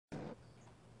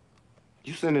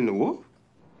You sending the Wolf?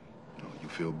 Oh, you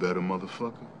feel better,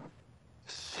 motherfucker?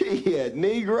 Shit,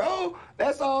 Negro.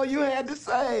 That's all you had to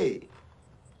say.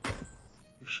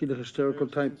 Is she the hysterical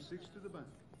type?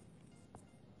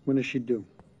 When does she do?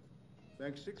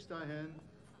 Bank 6 die hand.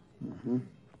 Mm-hmm.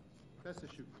 Pass the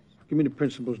shoe. Give me the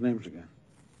principals' names again.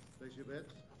 Place your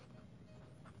bets.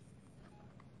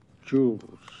 Jules.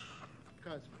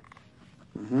 Cards.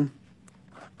 Mm-hmm.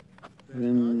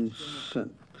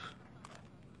 Vincent.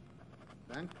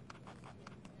 Bank.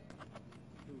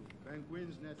 Bank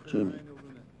wins, net Jimmy. 9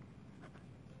 over net.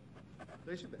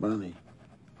 Place your bets. Bonnie.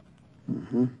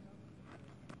 Mm-hmm.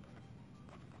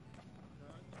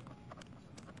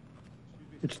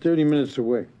 It's 30 minutes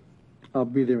away. I'll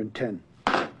be there in 10.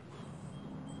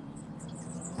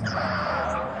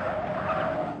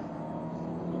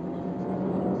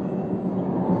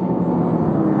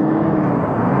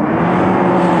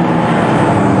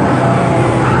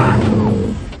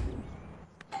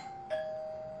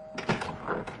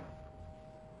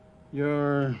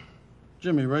 You're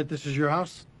Jimmy, right? This is your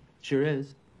house? Sure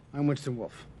is. I'm Winston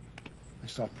Wolfe. I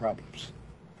solve problems.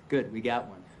 Good, we got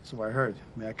one. So I heard.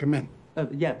 May I come in?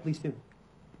 Yeah, please do.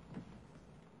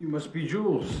 You must be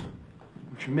Jules,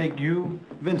 which would make you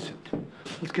Vincent.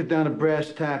 Let's get down to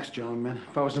brass tacks, gentlemen.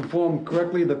 If I was informed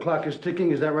correctly, the clock is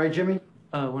ticking. Is that right, Jimmy?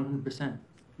 100%.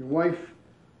 Your wife,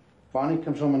 Bonnie,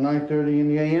 comes home at 9:30 in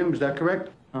the a.m. Is that correct?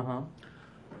 Uh-huh.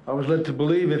 I was led to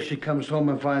believe if she comes home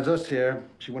and finds us here,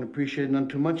 she wouldn't appreciate it none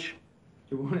too much.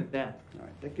 You wanted that. All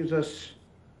right, that gives us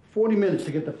 40 minutes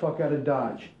to get the fuck out of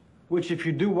Dodge. Which, if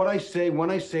you do what I say, when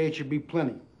I say it, should be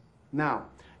plenty. Now,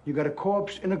 you got a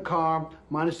corpse in a car,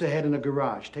 minus a head in a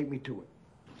garage. Take me to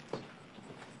it.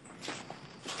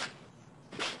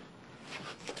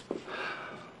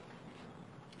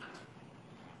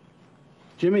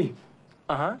 Jimmy?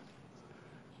 Uh-huh.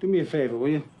 Do me a favor, will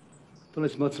you? Don't I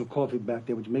smell some coffee back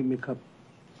there. Would you make me a cup?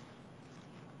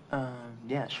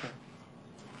 Yeah, sure.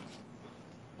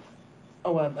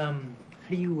 Oh, how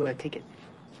do you, take it?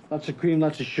 Lots of cream,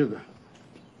 lots of sugar.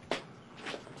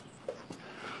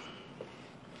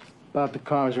 About the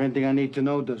car, is there anything I need to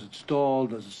know? Does it stall?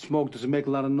 Does it smoke? Does it make a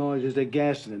lot of noise? Is there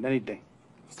gas in it? Anything?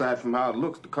 Aside from how it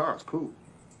looks, the car's cool.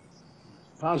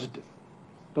 Positive.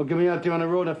 Don't get me out there on the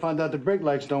road and find out the brake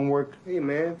lights don't work. Hey,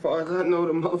 man, as far as I know,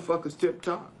 the motherfucker's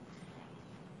tip-top.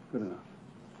 Good enough.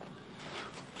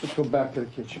 Let's go back to the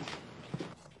kitchen.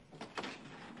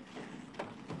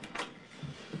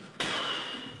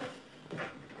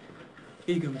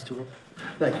 Here you go, Mr. Wolfe.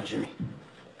 Thank you, Jimmy.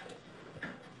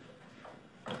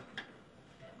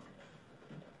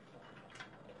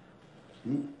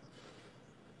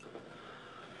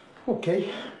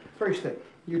 Okay, first thing,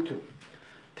 you two.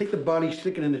 Take the body,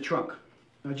 stick it in the trunk.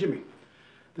 Now, Jimmy,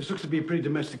 this looks to be a pretty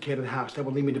domesticated house. That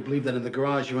would lead me to believe that in the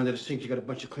garage, you're under the sink, you got a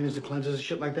bunch of cleaners and cleansers and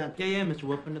shit like that? Yeah, Mr.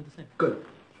 Wolfe, under the sink. Good.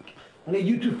 All I need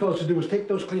you two fellas to do is take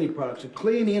those cleaning products and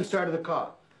clean the inside of the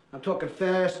car. I'm talking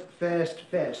fast, fast,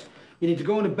 fast. You need to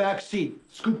go in the back seat,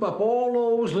 scoop up all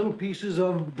those little pieces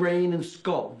of brain and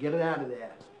skull. Get it out of there.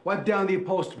 Wipe down the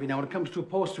upholstery. Now, when it comes to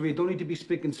upholstery, it don't need to be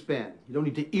spick and span. You don't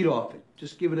need to eat off it.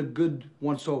 Just give it a good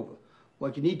once-over.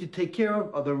 What you need to take care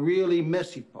of are the really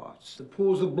messy parts. The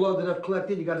pools of blood that I've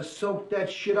collected, you gotta soak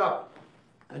that shit up.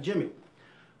 Now, Jimmy,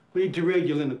 we need to raid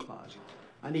your linen closet.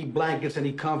 I need blankets, I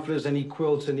need comforters, I need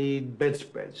quilts, I need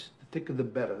bedspreads. The thicker the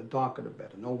better, the darker the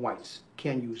better. No whites.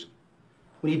 Can't use them.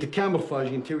 We need to camouflage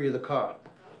the interior of the car.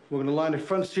 We're gonna line the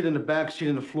front seat and the back seat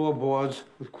and the floorboards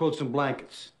with quilts and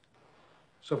blankets.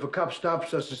 So if a cop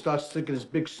stops us and starts sticking his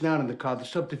big snout in the car, the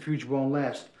subterfuge won't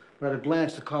last. But at a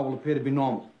glance, the car will appear to be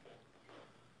normal.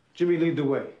 Jimmy, lead the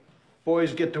way.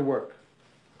 Boys, get to work.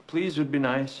 Please would be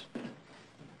nice.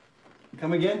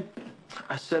 Come again?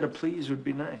 I said a please would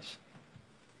be nice.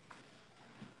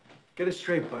 Get it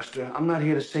straight, Buster. I'm not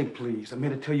here to say please. I'm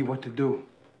here to tell you what to do.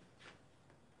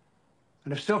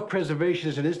 And if self-preservation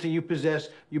is an instinct you possess,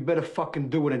 you better fucking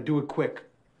do it and do it quick.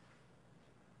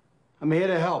 I'm here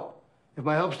to help. If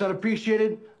my help's not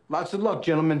appreciated, lots of luck,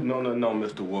 gentlemen. No,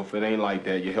 Mr. Wolfe. It ain't like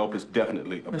that. Your help is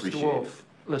definitely appreciated. Mr. Wolfe,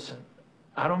 listen,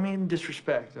 I don't mean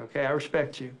disrespect, okay? I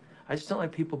respect you. I just don't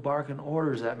like people barking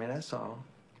orders at me, that's all.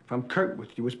 If I'm curt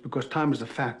with you, it's because time is a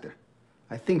factor.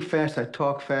 I think fast, I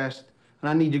talk fast, and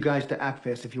I need you guys to act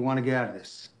fast if you want to get out of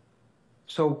this.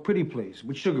 So, pretty please,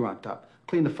 with sugar on top,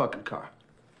 clean the fucking car.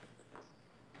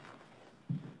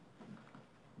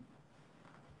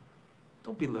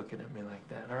 Don't be looking at me like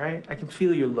that, all right? I can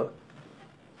feel your look.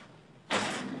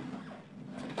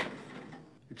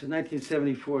 It's a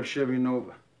 1974 Chevy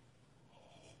Nova.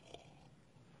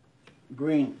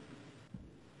 Green.